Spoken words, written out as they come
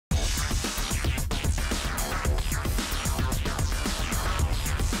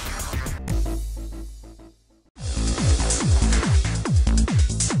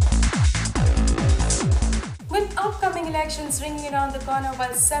elections ringing around the corner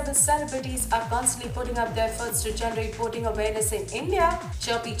while several celebrities are constantly putting up their efforts to generate voting awareness in India,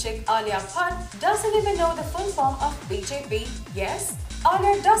 chirpy chick Alia Bhatt doesn't even know the full form of BJP. Yes,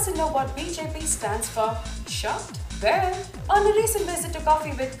 Alia doesn't know what BJP stands for. Shocked? Well, on a recent visit to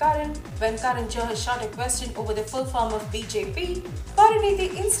Coffee with Karan, when Karan Johar shot a question over the full form of BJP,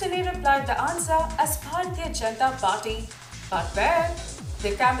 Parinidhi instantly replied the answer as Bharatiya Janata Party. But well,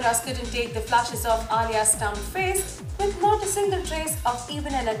 the cameras couldn't take the flashes of Alia's stunned face with not a single trace of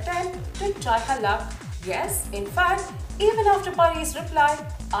even an attempt to try her luck. Yes, in fact, even after Pari's reply,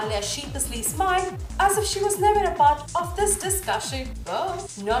 Alia sheepishly smiled as if she was never a part of this discussion. Oh,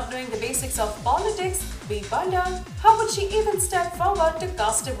 not knowing the basics of politics, we wonder how would she even step forward to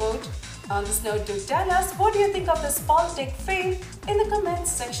cast a vote. On this note, do tell us what do you think of this politic fail in the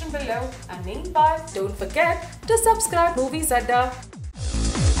comments section below. And meanwhile, don't forget to subscribe Moviez Adda.